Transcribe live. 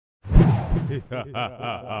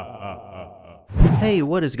Hey,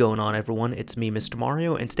 what is going on everyone? It's me, Mr.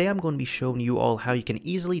 Mario, and today I'm going to be showing you all how you can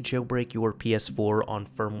easily jailbreak your PS4 on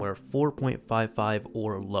firmware 4.55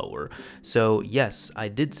 or lower. So yes, I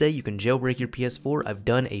did say you can jailbreak your PS4. I've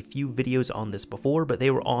done a few videos on this before, but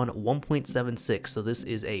they were on 1.76, so this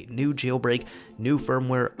is a new jailbreak, new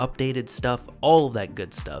firmware, updated stuff, all of that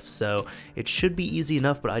good stuff. So it should be easy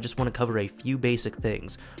enough, but I just want to cover a few basic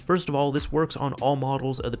things. First of all, this works on all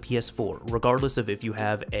models of the PS4, regardless of if you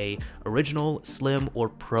have a original, Slim, or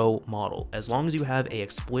Pro model. As long as you have a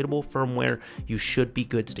exploitable firmware, you should be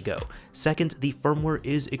good to go. Second, the firmware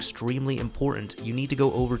is extremely important. You need to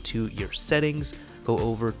go over to your settings, go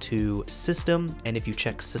over to system, and if you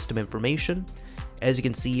check system information, as you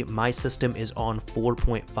can see, my system is on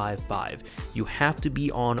 4.55. You have to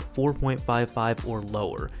be on 4.55 or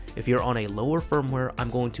lower. If you're on a lower firmware,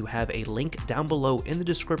 I'm going to have a link down below in the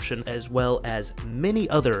description, as well as many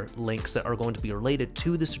other links that are going to be related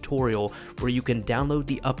to this tutorial where you can download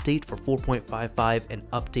the update for 4.55 and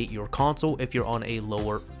update your console if you're on a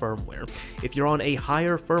lower firmware. If you're on a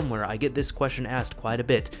higher firmware, I get this question asked quite a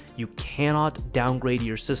bit. You cannot downgrade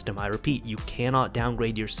your system. I repeat, you cannot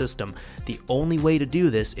downgrade your system. The only way to do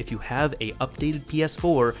this if you have a updated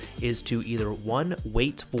PS4 is to either 1,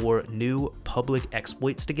 wait for new public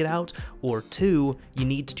exploits to get out, or 2, you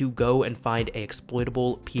need to go and find an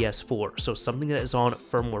exploitable PS4, so something that is on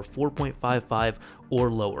firmware 4.55 or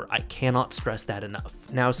lower. I cannot stress that enough.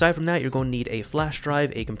 Now, aside from that, you're going to need a flash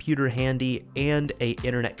drive, a computer handy, and an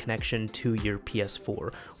internet connection to your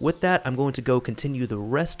PS4. With that, I'm going to go continue the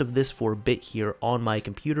rest of this for a bit here on my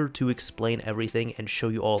computer to explain everything and show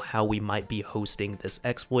you all how we might be hosting this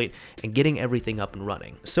exploit and getting everything up and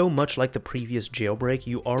running. So much like the previous jailbreak,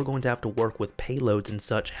 you are going to have to work with payloads and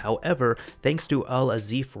such. However, thanks to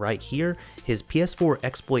Al-Azif right here, his PS4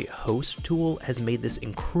 exploit host tool has made this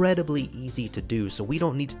incredibly easy to do. So we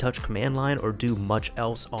don't need to touch command line or do much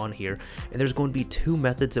else on here, and there's going to be 2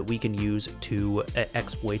 methods that we can use to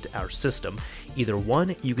exploit our system. Either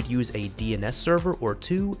 1, you could use a DNS server, or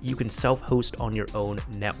 2, you can self-host on your own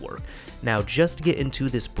network. Now, just to get into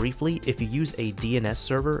this briefly, if you use a DNS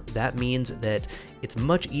server, that means that it's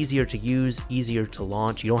much easier to use, easier to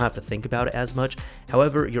launch. You don't have to think about it as much.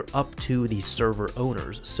 However, you're up to the server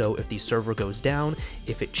owners. So if the server goes down,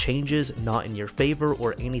 if it changes not in your favor,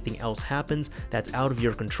 or anything else happens, that's out of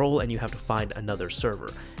your control and you have to find another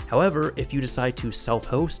server. However, if you decide to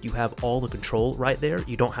self-host, you have all the control right there.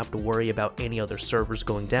 You don't have to worry about any other servers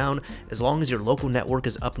going down. As long as your local network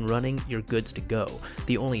is up and running, you're good to go.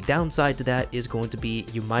 The only downside to that is going to be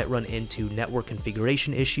you might run into network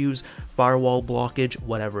configuration issues, firewall blockage,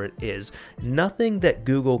 whatever it is. Nothing that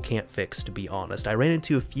Google can't fix, to be honest. I ran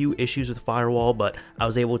into a few issues with firewall, but I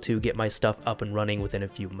was able to get my stuff up and running within a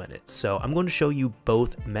few minutes. So I'm going to show you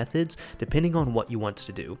both methods depending on what you want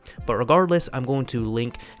to do. But regardless, I'm going to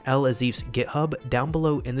link Al-Azif's GitHub down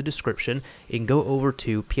below in the description. You can go over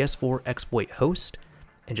to PS4 exploit host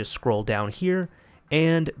and just scroll down here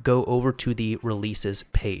and go over to the releases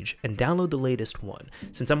page and download the latest one.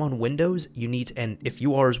 Since I'm on Windows, you need to, and if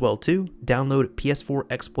you are as well too, download PS4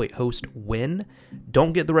 exploit host Win.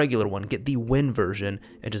 Don't get the regular one, get the Win version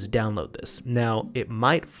and just download this. Now, it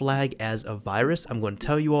might flag as a virus. I'm going to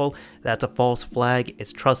tell you all that's a false flag.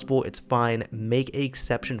 It's trustable, it's fine. Make an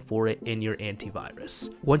exception for it in your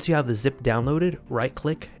antivirus. Once you have the zip downloaded, right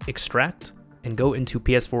click, extract, and go into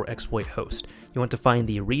PS4 exploit host. You want to find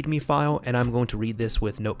the README file, and I'm going to read this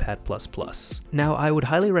with Notepad++. Now, I would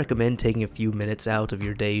highly recommend taking a few minutes out of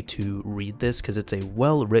your day to read this because it's a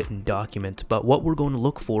well-written document, but what we're going to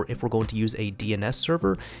look for if we're going to use a DNS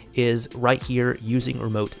server is right here, using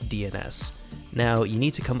remote DNS. Now, you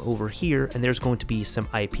need to come over here, and there's going to be some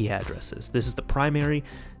IP addresses. This is the primary,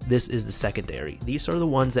 this is the secondary. These are the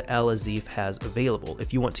ones that Al-Azif has available.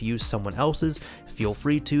 If you want to use someone else's, feel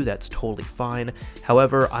free to, that's totally fine.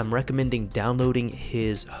 However, I'm recommending downloading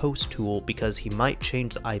his host tool because he might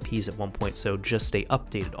change the IPs at one point, so just stay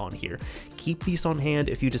updated on here. Keep these on hand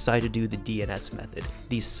if you decide to do the DNS method.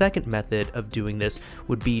 The second method of doing this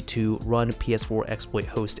would be to run PS4 exploit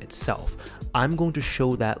host itself. I'm going to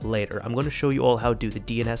show that later. I'm going to show you all how to do the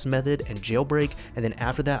DNS method and jailbreak, and then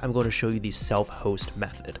after that I'm going to show you the self-host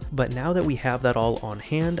method. But now that we have that all on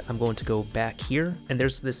hand, I'm going to go back here, and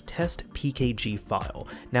there's this test PKG file.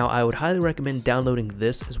 Now, I would highly recommend downloading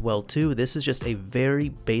this as well too. This is just a very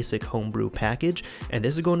basic homebrew package, and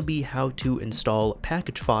this is going to be how to install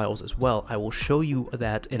package files as well. I will show you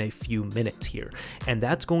that in a few minutes here, and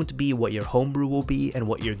that's going to be what your homebrew will be and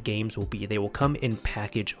what your games will be. They will come in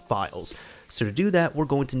package files. So to do that, we're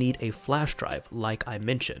going to need a flash drive, like I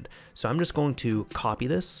mentioned. So I'm just going to copy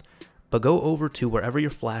this, but go over to wherever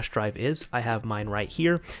your flash drive is. I have mine right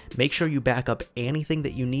here. Make sure you back up anything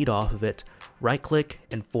that you need off of it, right click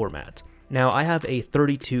and format. Now I have a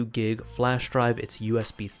 32 gig flash drive, it's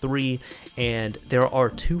USB 3, and there are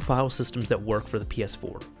two file systems that work for the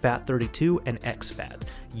PS4, FAT32 and exFAT.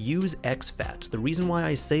 Use exFAT. The reason why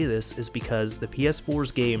I say this is because the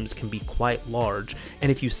PS4's games can be quite large, and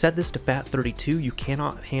if you set this to FAT32, you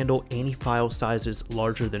cannot handle any file sizes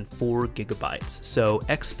larger than 4 gigabytes. So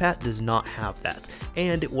exFAT does not have that,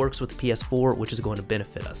 and it works with the PS4, which is going to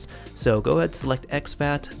benefit us. So go ahead, select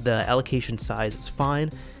exFAT, the allocation size is fine,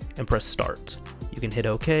 and press start. You can hit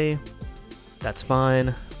OK, that's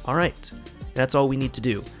fine. Alright, that's all we need to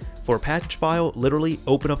do. For a package file, literally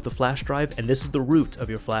open up the flash drive, and this is the root of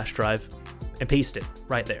your flash drive, and paste it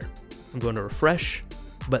right there. I'm going to refresh,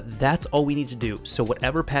 but that's all we need to do. So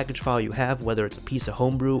whatever package file you have, whether it's a piece of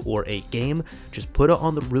homebrew or a game, just put it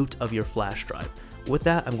on the root of your flash drive. With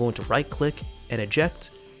that, I'm going to right click and eject,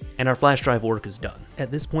 and our flash drive work is done.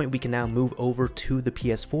 At this point, we can now move over to the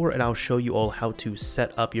PS4, and I'll show you all how to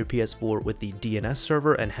set up your PS4 with the DNS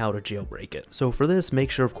server and how to jailbreak it. So for this, make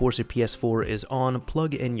sure of course your PS4 is on,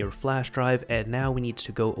 plug in your flash drive, and now we need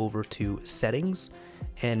to go over to settings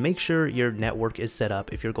and make sure your network is set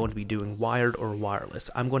up if you're going to be doing wired or wireless.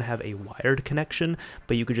 I'm going to have a wired connection,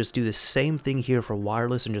 but you could just do the same thing here for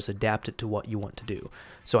wireless and just adapt it to what you want to do.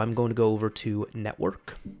 So I'm going to go over to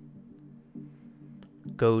network,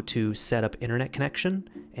 go to setup internet connection,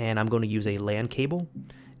 and I'm going to use a LAN cable.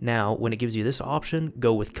 Now, when it gives you this option,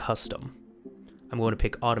 go with custom. I'm going to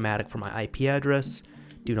pick automatic for my IP address,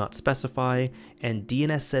 do not specify, and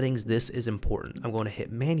DNS settings, this is important. I'm going to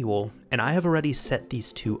hit manual, and I have already set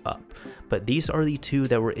these two up, but these are the two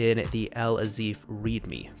that were in the Al Azif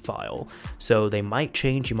README file. So they might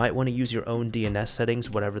change, you might want to use your own DNS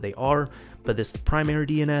settings, whatever they are, but this is the primary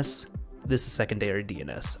DNS, this is secondary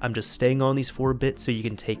DNS. I'm just staying on these for a bit so you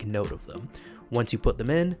can take note of them. Once you put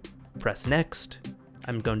them in, press next.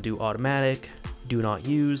 I'm going to do automatic, do not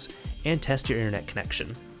use, and test your internet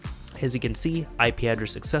connection. As you can see, IP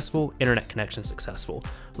address successful, internet connection successful.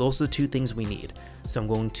 Those are the two things we need. So I'm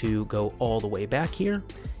going to go all the way back here,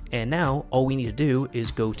 and now all we need to do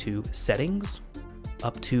is go to settings,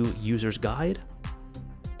 up to user's guide,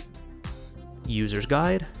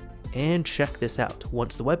 and check this out.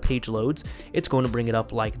 Once the web page loads, it's going to bring it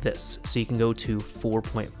up like this. So you can go to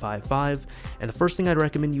 4.55, and the first thing I'd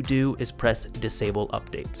recommend you do is press disable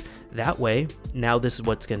updates. That way, now this is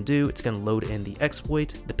what it's going to do. It's going to load in the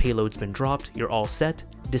exploit, the payload's been dropped, you're all set,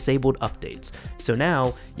 disabled updates. So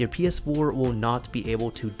now your PS4 will not be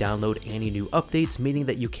able to download any new updates, meaning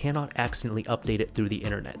that you cannot accidentally update it through the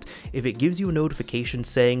internet. If it gives you a notification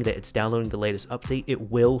saying that it's downloading the latest update, it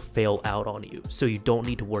will fail out on you, so you don't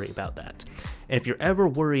need to worry about that. And if you're ever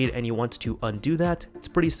worried and you want to undo that, it's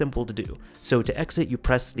pretty simple to do. So to exit, you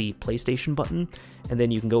press the PlayStation button, and then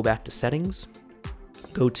you can go back to settings,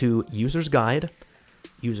 go to user's guide,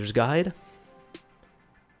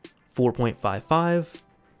 4.55,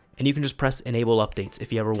 and you can just press enable updates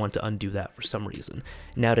if you ever want to undo that for some reason.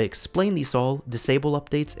 Now to explain these all, disable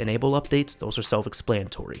updates, enable updates, those are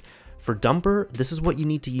self-explanatory. For dumper, this is what you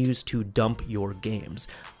need to use to dump your games.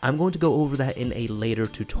 I'm going to go over that in a later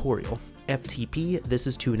tutorial. FTP, this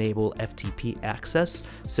is to enable FTP access,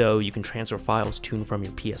 so you can transfer files to and from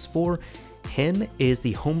your PS4. HEN is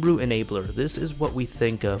the homebrew enabler. This is what we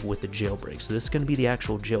think of with the jailbreak. So this is going to be the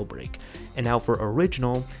actual jailbreak. And now for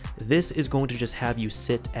original, this is going to just have you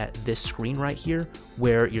sit at this screen right here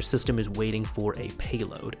where your system is waiting for a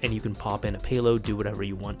payload, and you can pop in a payload, do whatever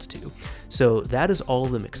you want to. So that is all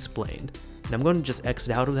of them explained. And I'm going to just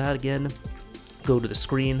exit out of that again, go to the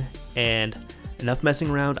screen, and enough messing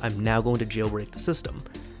around, I'm now going to jailbreak the system.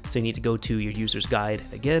 So you need to go to your user's guide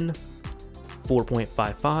again,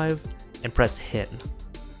 4.55, and press HEN.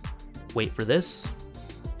 Wait for this.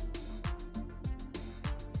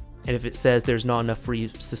 And if it says there's not enough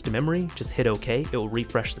free system memory, just hit OK. It will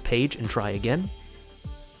refresh the page and try again.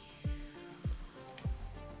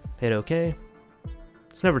 Hit OK.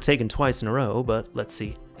 It's never taken twice in a row, but let's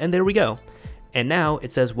see. And there we go. And now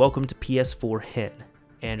it says welcome to PS4 HEN.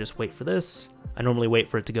 And just wait for this. I normally wait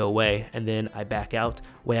for it to go away, and then I back out.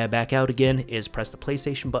 Way I back out again is press the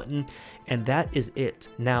PlayStation button, and that is it.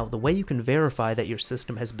 Now, the way you can verify that your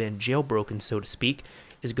system has been jailbroken, so to speak,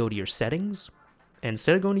 is go to your settings, and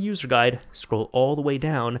instead of going to user guide, scroll all the way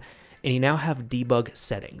down, and you now have debug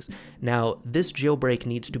settings. Now, this jailbreak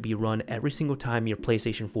needs to be run every single time your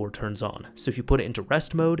PlayStation 4 turns on. So if you put it into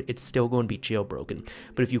rest mode, it's still going to be jailbroken.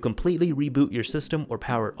 But if you completely reboot your system or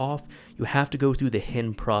power it off, you have to go through the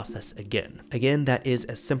HEN process again. Again, that is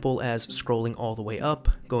as simple as scrolling all the way up,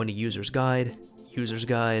 going to user's guide,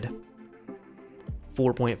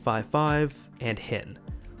 4.55, and HEN.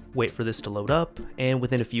 Wait for this to load up, and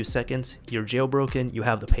within a few seconds, you're jailbroken, you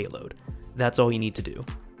have the payload. That's all you need to do.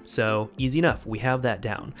 So easy enough, we have that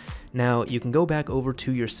down. Now you can go back over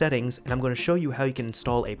to your settings, and I'm going to show you how you can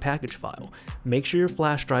install a package file. Make sure your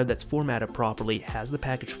flash drive that's formatted properly has the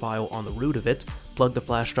package file on the root of it, plug the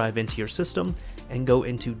flash drive into your system, and go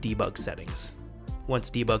into Debug Settings.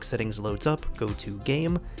 Once Debug Settings loads up, go to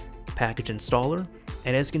Game, Package Installer,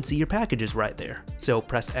 and as you can see, your package is right there. So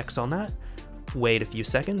press X on that, wait a few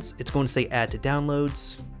seconds, it's going to say Add to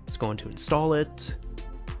Downloads, it's going to install it,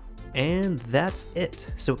 and that's it.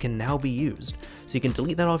 So it can now be used. So you can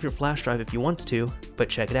delete that off your flash drive if you want to, but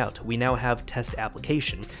check it out. We now have Test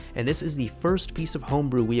Application, and this is the first piece of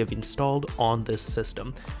homebrew we have installed on this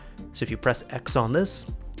system. So if you press X on this,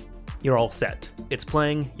 you're all set. It's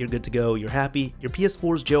playing, you're good to go, you're happy, your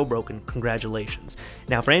PS4 is jailbroken, congratulations.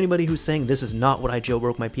 Now for anybody who's saying this is not what I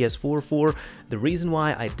jailbroke my PS4 for, the reason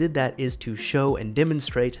why I did that is to show and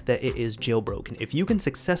demonstrate that it is jailbroken. If you can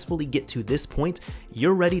successfully get to this point,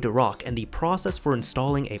 you're ready to rock, and the process for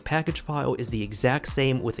installing a package file is the exact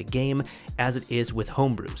same with a game as it is with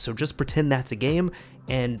homebrew. So just pretend that's a game,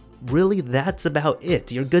 and really that's about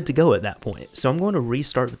it. You're good to go at that point. So I'm going to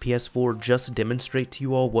restart the PS4 just to demonstrate to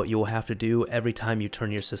you all what you'll have to do every time you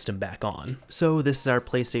turn your system back on. So this is our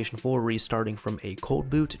PlayStation 4 restarting from a cold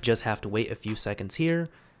boot. Just have to wait a few seconds here.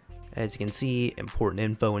 As you can see, important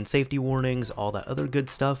info and safety warnings, all that other good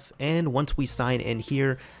stuff. And once we sign in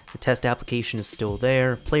here, the test application is still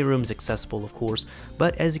there. Playroom's accessible, of course,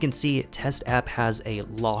 but as you can see, Test App has a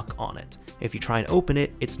lock on it. If you try and open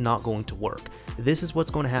it, it's not going to work. This is what's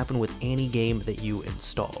going to happen with any game that you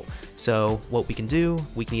install. So what we can do,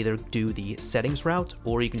 we can either do the settings route,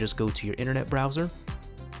 or you can just go to your internet browser,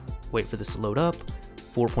 wait for this to load up,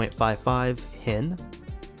 4.55 HEN,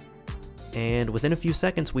 and within a few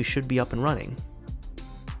seconds we should be up and running.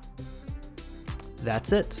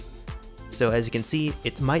 That's it. So as you can see,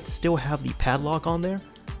 it might still have the padlock on there,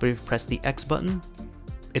 but if you press the X button,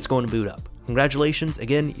 it's going to boot up. Congratulations,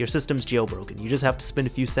 again, your system's jailbroken. You just have to spend a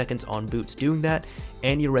few seconds on boots doing that,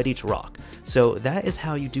 and you're ready to rock. So that is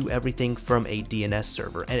how you do everything from a DNS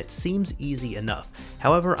server, and it seems easy enough.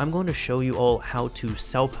 However, I'm going to show you all how to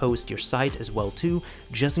self-host your site as well too,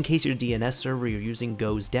 just in case your DNS server you're using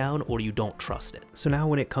goes down or you don't trust it. So now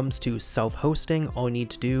when it comes to self-hosting, all you need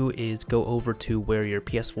to do is go over to where your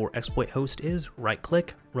PS4 exploit host is,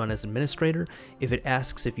 right-click, run as administrator. If it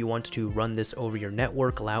asks if you want to run this over your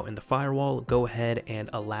network, allow in the firewall, go ahead and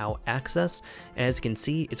allow access. And as you can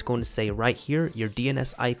see, it's going to say right here, your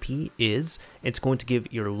DNS IP is, it's going to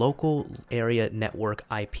give your local area network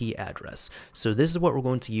IP address. So this is what we're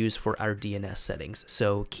going to use for our DNS settings.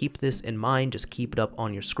 So keep this in mind, just keep it up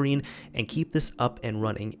on your screen and keep this up and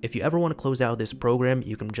running. If you ever want to close out this program,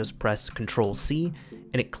 you can just press Control-C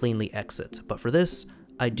and it cleanly exits. But for this,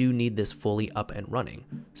 I do need this fully up and running.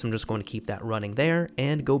 So I'm just going to keep that running there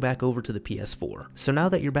and go back over to the PS4. So now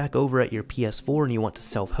that you're back over at your PS4 and you want to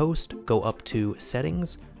self-host, go up to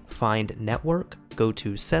Settings, find Network, go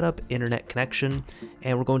to Setup, Internet Connection,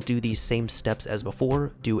 and we're going to do these same steps as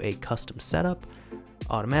before. Do a custom setup,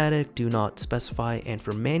 automatic, do not specify, and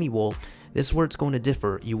for manual, this is where it's going to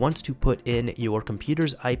differ. You want to put in your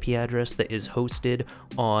computer's IP address that is hosted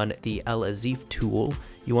on the Al Azif tool.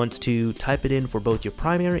 You want to type it in for both your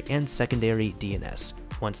primary and secondary DNS.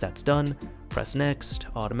 Once that's done, press next,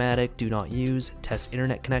 automatic, do not use, test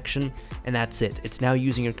internet connection, and that's it. It's now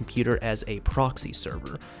using your computer as a proxy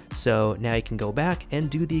server. So now you can go back and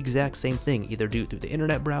do the exact same thing, either do it through the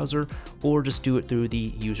internet browser or just do it through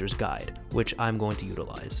the user's guide, which I'm going to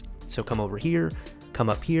utilize. So come over here, come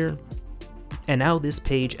up here, and now this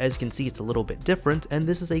page, as you can see, it's a little bit different, and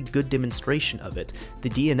this is a good demonstration of it. The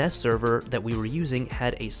DNS server that we were using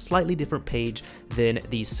had a slightly different page than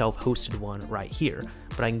the self-hosted one right here,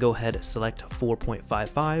 but I can go ahead, select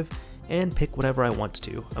 4.55, and pick whatever I want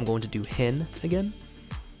to. I'm going to do HEN again,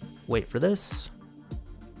 wait for this.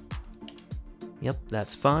 Yep,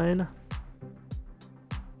 that's fine.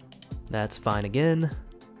 That's fine again.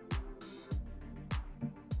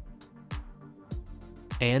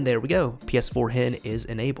 And there we go, PS4 HEN is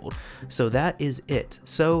enabled. So that is it.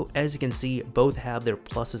 So as you can see, both have their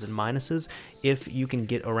pluses and minuses. If you can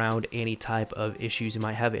get around any type of issues you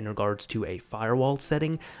might have in regards to a firewall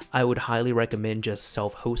setting, I would highly recommend just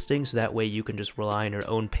self-hosting, so that way you can just rely on your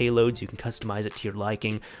own payloads, you can customize it to your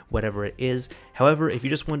liking, whatever it is. However, if you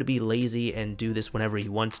just want to be lazy and do this whenever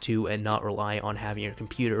you want to and not rely on having your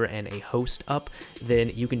computer and a host up,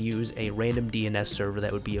 then you can use a random DNS server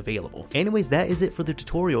that would be available. Anyways, that is it for the tutorial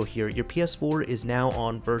tutorial here, your PS4 is now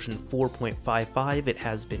on version 4.55. It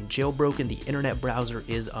has been jailbroken, the internet browser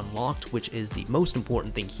is unlocked, which is the most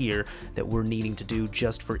important thing here that we're needing to do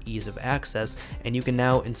just for ease of access, and you can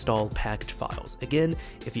now install package files. Again,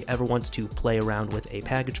 if you ever want to play around with a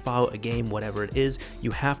package file, a game, whatever it is,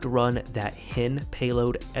 you have to run that HEN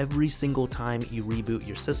payload every single time you reboot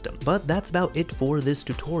your system. But that's about it for this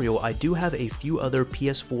tutorial. I do have a few other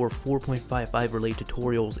PS4 4.55 related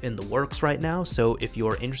tutorials in the works right now, so if you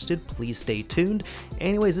are interested, please stay tuned.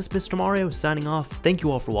 Anyways, this is Mr. Mario signing off. Thank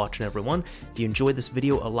you all for watching, everyone. If you enjoyed this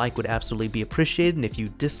video, a like would absolutely be appreciated, and if you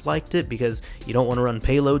disliked it because you don't want to run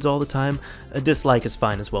payloads all the time, a dislike is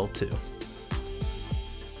fine as well too.